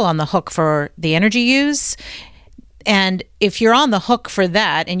they're still on the hook for the energy use. And if you're on the hook for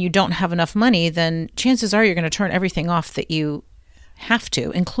that and you don't have enough money, then chances are you're going to turn everything off that you have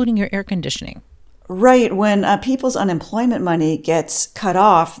to, including your air conditioning. Right. When people's unemployment money gets cut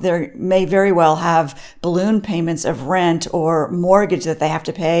off, they may very well have balloon payments of rent or mortgage that they have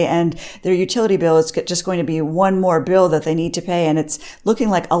to pay, and their utility bill is just going to be one more bill that they need to pay. And it's looking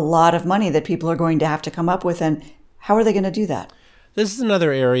like a lot of money that people are going to have to come up with. And how are they going to do that? This is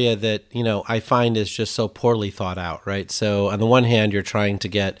another area that, I find is just so poorly thought out, right? So on the one hand, you're trying to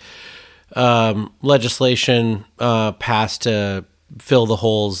get legislation passed to fill the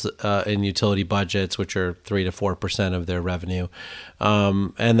holes in utility budgets, which are 3 to 4% of their revenue.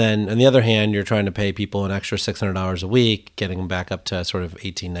 And then on the other hand, you're trying to pay people an extra $600 a week, getting them back up to sort of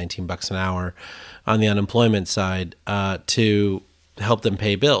 $18-19 an hour on the unemployment side to help them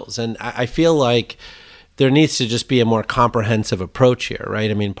pay bills. And I feel like there needs to just be a more comprehensive approach here, right?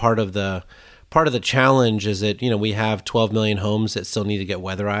 I mean, part of the challenge is that, we have 12 million homes that still need to get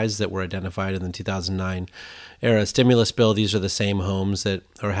weatherized that were identified in the 2009 era stimulus bill. These are the same homes that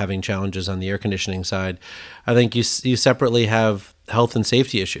are having challenges on the air conditioning side. I think you separately have health and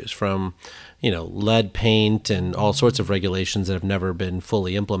safety issues from, lead paint and all sorts of regulations that have never been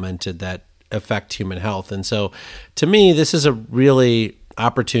fully implemented that affect human health. And so to me, this is a really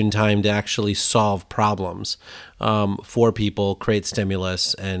opportune time to actually solve problems for people, create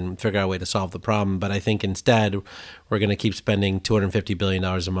stimulus, and figure out a way to solve the problem. But I think instead, we're going to keep spending $250 billion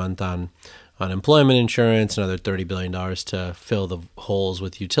a month on unemployment insurance, another $30 billion to fill the holes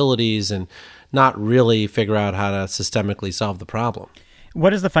with utilities, and not really figure out how to systemically solve the problem.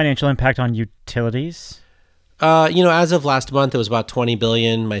 What is the financial impact on utilities? As of last month, it was about $20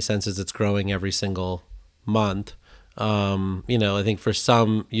 billion. My sense is it's growing every single month. I think for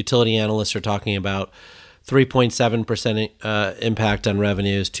some utility analysts are talking about 3.7% impact on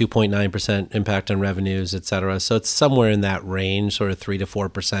revenues, 2.9% impact on revenues, et cetera. So it's somewhere in that range, sort of 3 to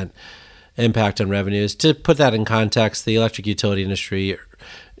 4% impact on revenues. To put that in context, the electric utility industry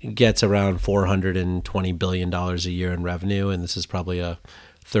gets around $420 billion a year in revenue, and this is probably a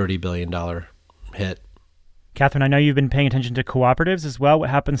 $30 billion hit. Catherine, I know you've been paying attention to cooperatives as well. What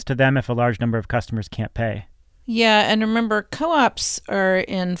happens to them if a large number of customers can't pay? Yeah, and remember, co-ops are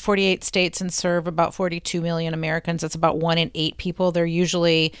in 48 states and serve about 42 million Americans. That's about 1 in 8 people. They're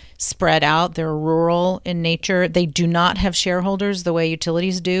usually spread out. They're rural in nature. They do not have shareholders the way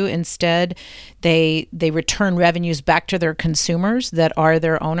utilities do. Instead, they return revenues back to their consumers that are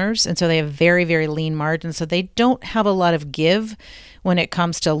their owners. And so they have very, very lean margins. So they don't have a lot of give when it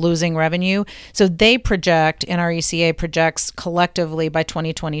comes to losing revenue. So they project, NRECA projects collectively by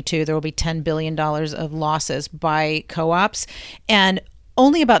 2022, there will be $10 billion of losses by co-ops. And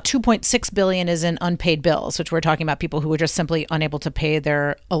only about $2.6 billion is in unpaid bills, which we're talking about people who are just simply unable to pay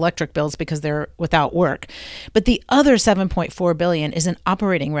their electric bills because they're without work. But the other $7.4 billion is in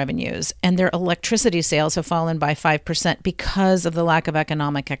operating revenues, and their electricity sales have fallen by 5% because of the lack of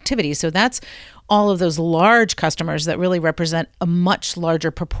economic activity. So that's all of those large customers that really represent a much larger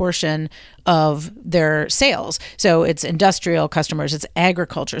proportion of their sales. So it's industrial customers, it's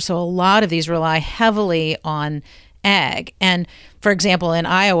agriculture. So a lot of these rely heavily on ag. And for example, in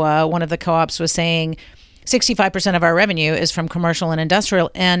Iowa, one of the co-ops was saying 65% of our revenue is from commercial and industrial,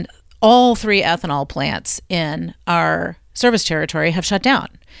 and all 3 ethanol plants in our service territory have shut down.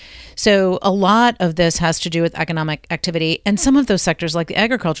 So a lot of this has to do with economic activity, and some of those sectors, like the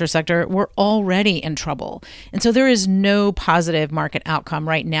agriculture sector, were already in trouble. And so there is no positive market outcome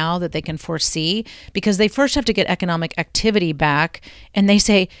right now that they can foresee, because they first have to get economic activity back. And they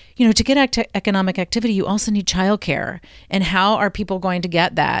say, to get economic activity, you also need childcare. And how are people going to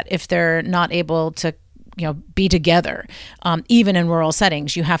get that if they're not able to be together? Even in rural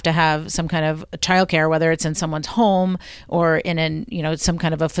settings, you have to have some kind of childcare, whether it's in someone's home or in some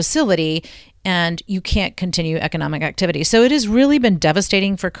kind of a facility, and you can't continue economic activity. So it has really been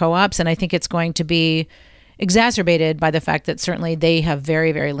devastating for co-ops, and I think it's going to be exacerbated by the fact that certainly they have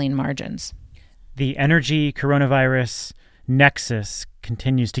very, very lean margins. The energy coronavirus nexus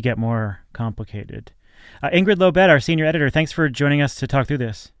continues to get more complicated. Ingrid Lobet, our senior editor, thanks for joining us to talk through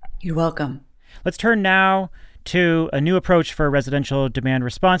this. You're welcome. Let's turn now to a new approach for residential demand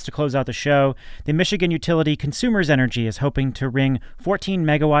response to close out the show. The Michigan utility Consumers Energy is hoping to wring 14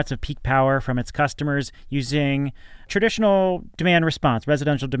 megawatts of peak power from its customers using traditional demand response,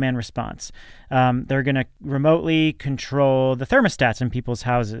 residential demand response. They're going to remotely control the thermostats in people's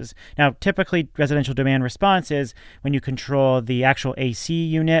houses. Now, typically, residential demand response is when you control the actual AC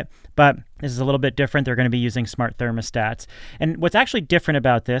unit, but this is a little bit different. They're going to be using smart thermostats. And what's actually different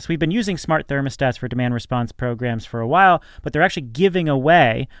about this, we've been using smart thermostats for demand response programs for a while, but they're actually giving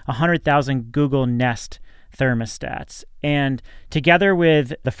away 100,000 Google Nest thermostats. And together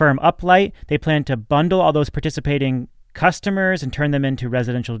with the firm Uplight, they plan to bundle all those participating customers and turn them into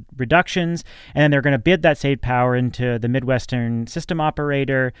residential reductions. And then they're going to bid that saved power into the Midwestern system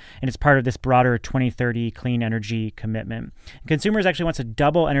operator. And it's part of this broader 2030 clean energy commitment. Consumers actually wants to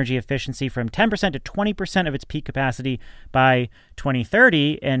double energy efficiency from 10% to 20% of its peak capacity by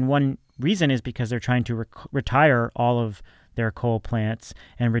 2030. And one reason is because they're trying to retire all of their coal plants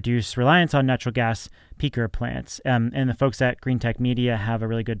and reduce reliance on natural gas peaker plants. And the folks at Green Tech Media have a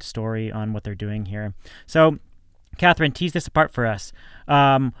really good story on what they're doing here. So, Catherine, tease this apart for us.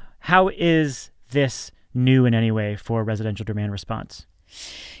 How is this new in any way for residential demand response?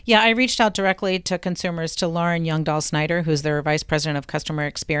 Yeah, I reached out directly to consumers, to Lauren Youngdahl Snyder, who's their vice president of customer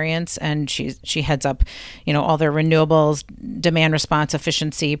experience, and she heads up, all their renewables, demand response,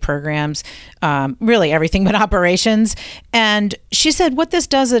 efficiency programs, really everything but operations. And she said what this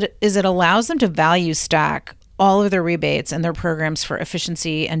does is it allows them to value stack all of their rebates and their programs for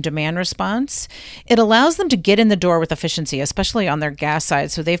efficiency and demand response. It allows them to get in the door with efficiency, especially on their gas side.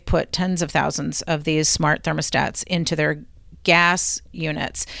 So they've put tens of thousands of these smart thermostats into their gas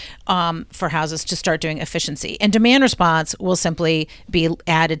units for houses to start doing efficiency. And demand response will simply be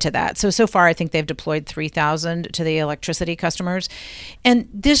added to that. So far, I think they've deployed 3,000 to the electricity customers. And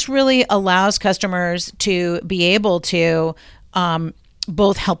this really allows customers to be able to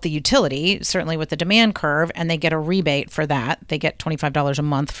both help the utility, certainly with the demand curve, and they get a rebate for that. They get $25 a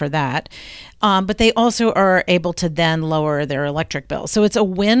month for that. But they also are able to then lower their electric bill. So it's a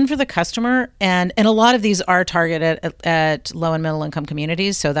win for the customer. And a lot of these are targeted at low and middle income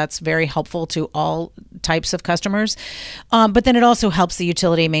communities. So that's very helpful to all types of customers. But then it also helps the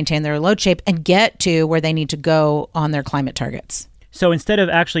utility maintain their load shape and get to where they need to go on their climate targets. So instead of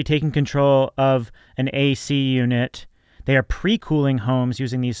actually taking control of an AC unit, they are pre-cooling homes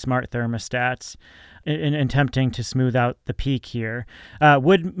using these smart thermostats in attempting to smooth out the peak here.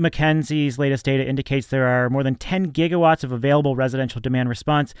 Wood Mackenzie's latest data indicates there are more than 10 gigawatts of available residential demand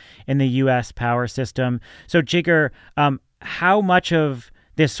response in the U.S. power system. So, Jigar, how much of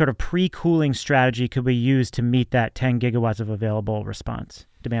this sort of pre-cooling strategy could we use to meet that 10 gigawatts of available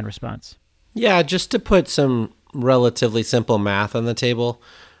demand response? Yeah, just to put some relatively simple math on the table,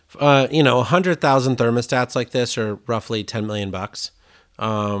 100,000 thermostats like this are roughly $10 million.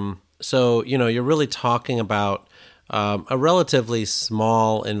 So, you're really talking about a relatively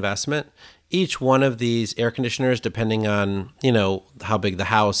small investment. Each one of these air conditioners, depending on, how big the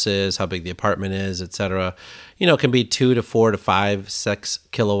house is, how big the apartment is, et cetera, can be 2 to 4 to 5, 6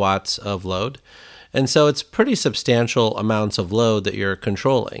 kilowatts of load. And so it's pretty substantial amounts of load that you're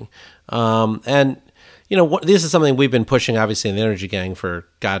controlling. This is something we've been pushing, obviously, in the Energy Gang for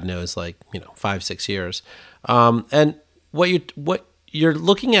God knows, 5-6 years. And what you're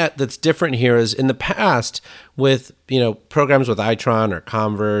looking at that's different here is in the past with, programs with Itron or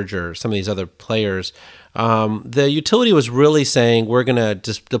Converge or some of these other players, the utility was really saying, we're going to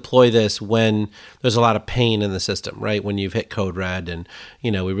just deploy this when there's a lot of pain in the system, right? When you've hit code red and,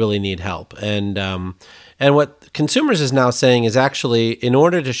 we really need help. And what Consumers is now saying is actually, in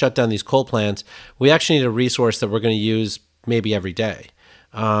order to shut down these coal plants, we actually need a resource that we're going to use maybe every day,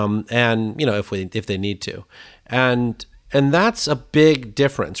 if they need to, and that's a big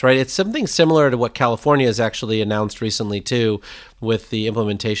difference, right? It's something similar to what California has actually announced recently too, with the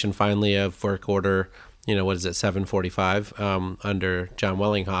implementation finally of Work Order, 745 under John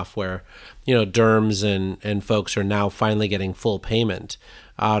Wellinghoff, where DERMS and folks are now finally getting full payment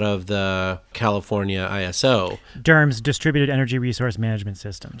out of the California ISO. DERMS, Distributed Energy Resource Management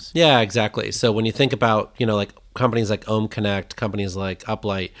Systems. Yeah, exactly. So when you think about, like companies like Ohm Connect, companies like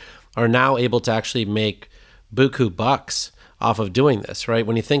Uplight are now able to actually make buku bucks off of doing this, right?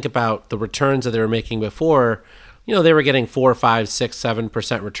 When you think about the returns that they were making before, they were getting 4, 5, 6,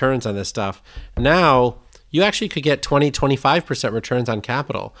 7% returns on this stuff. Now you actually could get 20, 25% returns on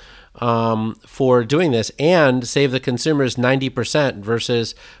capital for doing this and save the consumers 90%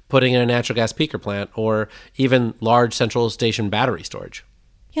 versus putting in a natural gas peaker plant or even large central station battery storage.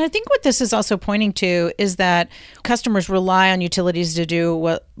 Yeah, I think what this is also pointing to is that customers rely on utilities to do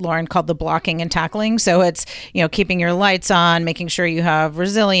what Lauren called the blocking and tackling. So it's, keeping your lights on, making sure you have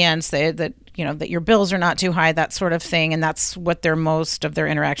resilience, that your bills are not too high, that sort of thing. And that's what most of their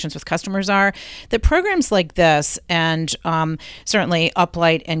interactions with customers are. That programs like this, and certainly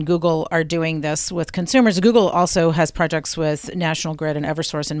Uplight and Google are doing this with consumers. Google also has projects with National Grid and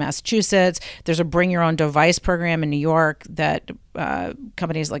Eversource in Massachusetts. There's a Bring Your Own Device program in New York that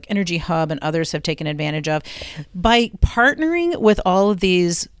companies like Energy Hub and others have taken advantage of. By partnering with all of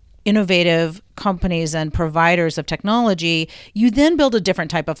these innovative companies and providers of technology, you then build a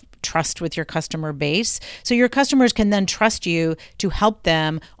different type of trust with your customer base. So your customers can then trust you to help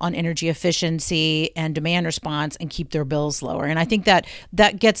them on energy efficiency and demand response and keep their bills lower. And I think that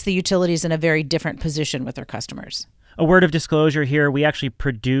gets the utilities in a very different position with their customers. A word of disclosure here, we actually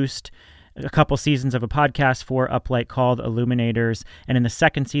produced a couple seasons of a podcast for Uplight called Illuminators. And in the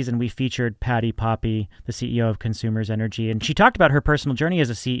second season, we featured Patti Poppe, the CEO of Consumers Energy. And she talked about her personal journey as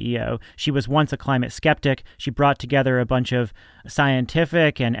a CEO. She was once a climate skeptic. She brought together a bunch of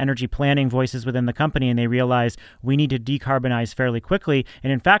scientific and energy planning voices within the company, and they realized we need to decarbonize fairly quickly.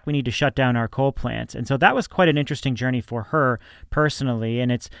 And in fact, we need to shut down our coal plants. And so that was quite an interesting journey for her personally.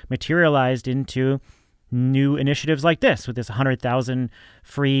 And it's materialized into new initiatives like this, with this 100,000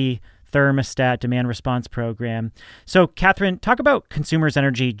 free thermostat demand response program. So, Catherine, talk about Consumers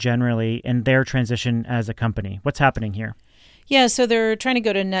Energy generally and their transition as a company. What's happening here? Yeah, so they're trying to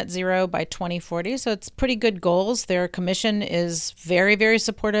go to net zero by 2040. So it's pretty good goals. Their commission is very, very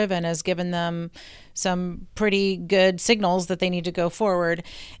supportive and has given them some pretty good signals that they need to go forward.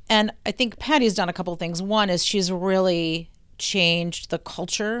 And I think Patty's done a couple of things. One is she's really changed the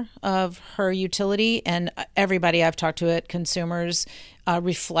culture of her utility. And everybody I've talked to at Consumers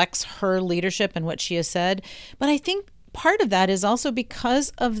reflects her leadership and what she has said. But I think part of that is also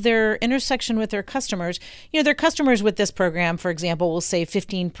because of their intersection with their customers. Their customers with this program, for example, will save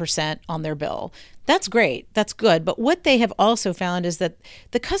 15% on their bill. That's great. That's good. But what they have also found is that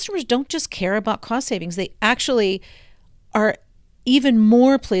the customers don't just care about cost savings. They actually are even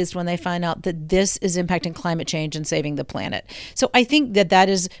more pleased when they find out that this is impacting climate change and saving the planet. So I think that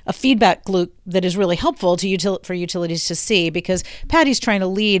is a feedback loop that is really helpful for utilities to see, because Patty's trying to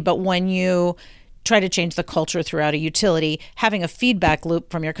lead, but when you try to change the culture throughout a utility, having a feedback loop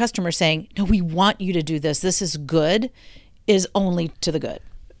from your customer saying, no, we want you to do this, this is good, is only to the good.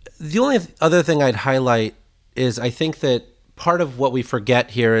 The only other thing I'd highlight is I think that part of what we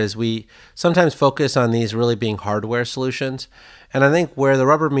forget here is we sometimes focus on these really being hardware solutions. And I think where the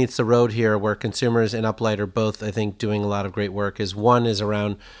rubber meets the road here, where Consumers and Uplight are both, I think, doing a lot of great work, is one is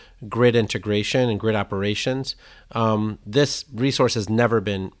around grid integration and grid operations. This resource has never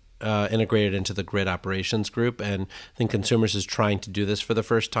been integrated into the grid operations group, and I think Consumers is trying to do this for the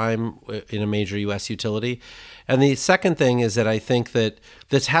first time in a major U.S. utility. And the second thing is that I think that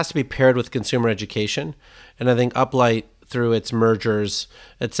this has to be paired with consumer education, and I think Uplight, through its mergers,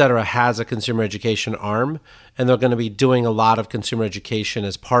 et cetera, has a consumer education arm, and they're going to be doing a lot of consumer education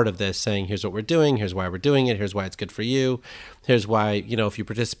as part of this, saying, here's what we're doing, here's why we're doing it, here's why it's good for you, here's why, if you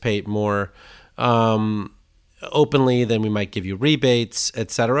participate more openly, then we might give you rebates,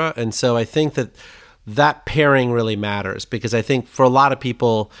 et cetera. And so I think that pairing really matters, because I think for a lot of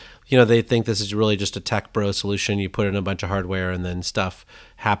people, they think this is really just a tech bro solution. You put in a bunch of hardware and then stuff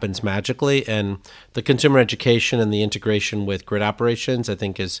happens magically. And the consumer education and the integration with grid operations, I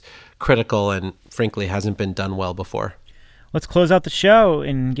think, is critical and frankly hasn't been done well before. Let's close out the show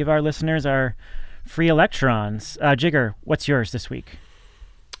and give our listeners our free electrons. Jigger, what's yours this week?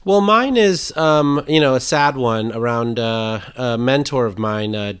 Well, mine is, a sad one around a mentor of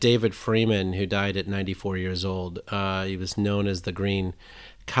mine, David Freeman, who died at 94 years old. He was known as the Green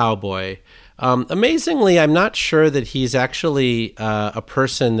Cowboy. Amazingly, I'm not sure that he's actually a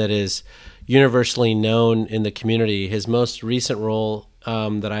person that is universally known in the community. His most recent role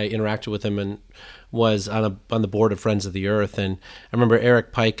that I interacted with him in was on the board of Friends of the Earth. And I remember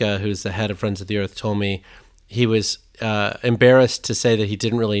Eric Pica, who's the head of Friends of the Earth, told me he was embarrassed to say that he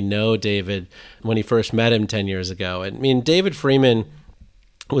didn't really know David when he first met him 10 years ago. I mean, David Freeman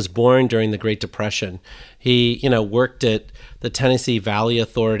was born during the Great Depression. He, worked at the Tennessee Valley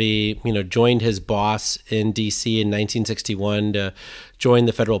Authority, joined his boss in D.C. in 1961 to join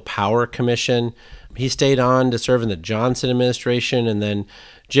the Federal Power Commission. He stayed on to serve in the Johnson administration, and then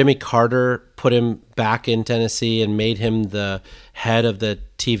Jimmy Carter put him back in Tennessee and made him the head of the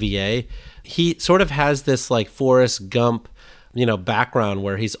TVA. He sort of has this like Forrest Gump, background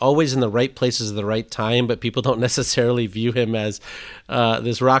where he's always in the right places at the right time, but people don't necessarily view him as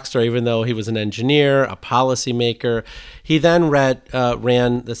this rock star, even though he was an engineer, a policymaker. He then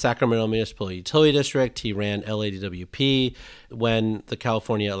ran the Sacramento Municipal Utility District. He ran LADWP. When the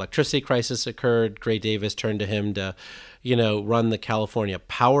California electricity crisis occurred, Gray Davis turned to him to, run the California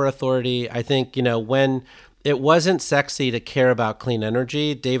Power Authority. I think, when it wasn't sexy to care about clean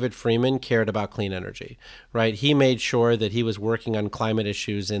energy, David Freeman cared about clean energy, right? He made sure that he was working on climate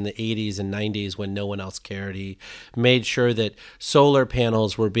issues in the 80s and 90s when no one else cared. He made sure that solar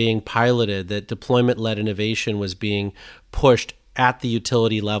panels were being piloted, that deployment-led innovation was being pushed at the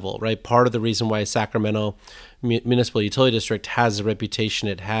utility level, right? Part of the reason why Sacramento Municipal Utility District has the reputation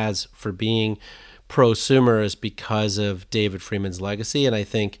it has for being prosumer is because of David Freeman's legacy. And I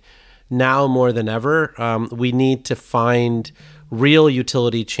think now more than ever, we need to find real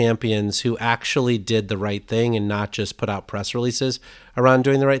utility champions who actually did the right thing and not just put out press releases around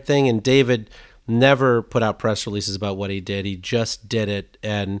doing the right thing. And David never put out press releases about what he did. He just did it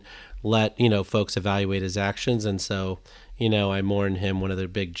and let, folks evaluate his actions. And so, I mourn him, one of the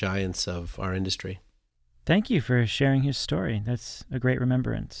big giants of our industry. Thank you for sharing his story. That's a great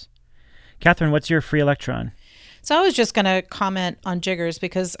remembrance. Catherine, what's your free electron? So I was just going to comment on Jiggers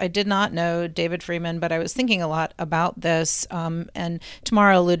because I did not know David Freeman, but I was thinking a lot about this. And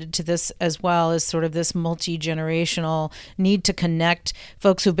Tamara alluded to this as well, as sort of this multi-generational need to connect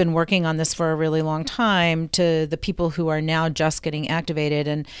folks who've been working on this for a really long time to the people who are now just getting activated.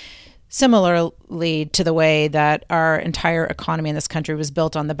 And similarly to the way that our entire economy in this country was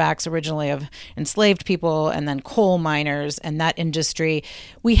built on the backs originally of enslaved people and then coal miners and that industry,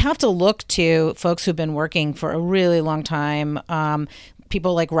 we have to look to folks who've been working for a really long time,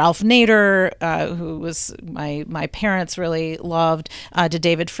 people like Ralph Nader, who was my parents really loved, to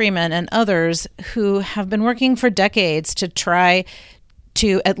David Freeman and others who have been working for decades to try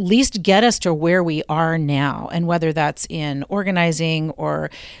to at least get us to where we are now. And whether that's in organizing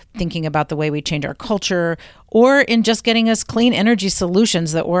or thinking about the way we change our culture or in just getting us clean energy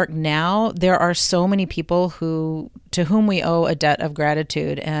solutions that work now, there are so many people to whom we owe a debt of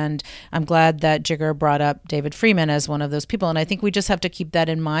gratitude. And I'm glad that Jigar brought up David Freeman as one of those people. And I think we just have to keep that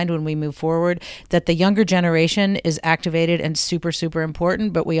in mind when we move forward, that the younger generation is activated and super, super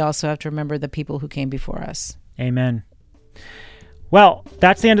important, but we also have to remember the people who came before us. Amen. Well,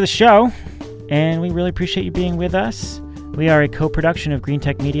 that's the end of the show, and we really appreciate you being with us. We are a co-production of Green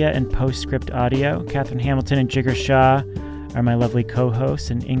Tech Media and Postscript Audio. Catherine Hamilton and Jigar Shah are my lovely co-hosts,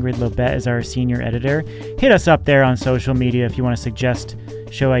 and Ingrid Lobet is our senior editor. Hit us up there on social media if you want to suggest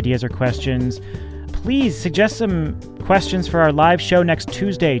show ideas or questions. Please suggest some questions for our live show next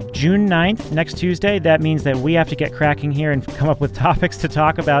Tuesday, June 9th. Next Tuesday, that means that we have to get cracking here and come up with topics to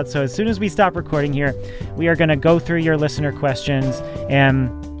talk about. So as soon as we stop recording here, we are going to go through your listener questions,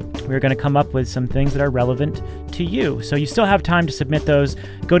 and we're going to come up with some things that are relevant to you. So you still have time to submit those.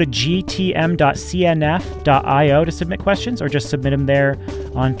 Go to gtm.cnf.io to submit questions, or just submit them there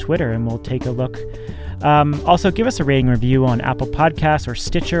on Twitter, and we'll take a look. Also, give us a rating review on Apple Podcasts or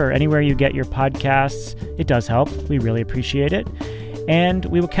Stitcher or anywhere you get your podcasts. It does help. We really appreciate it. And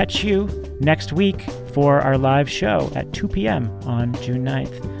we will catch you next week for our live show at 2 p.m. on June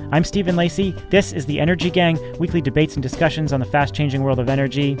 9th. I'm Stephen Lacey. This is The Energy Gang, weekly debates and discussions on the fast-changing world of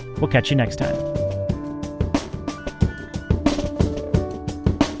energy. We'll catch you next time.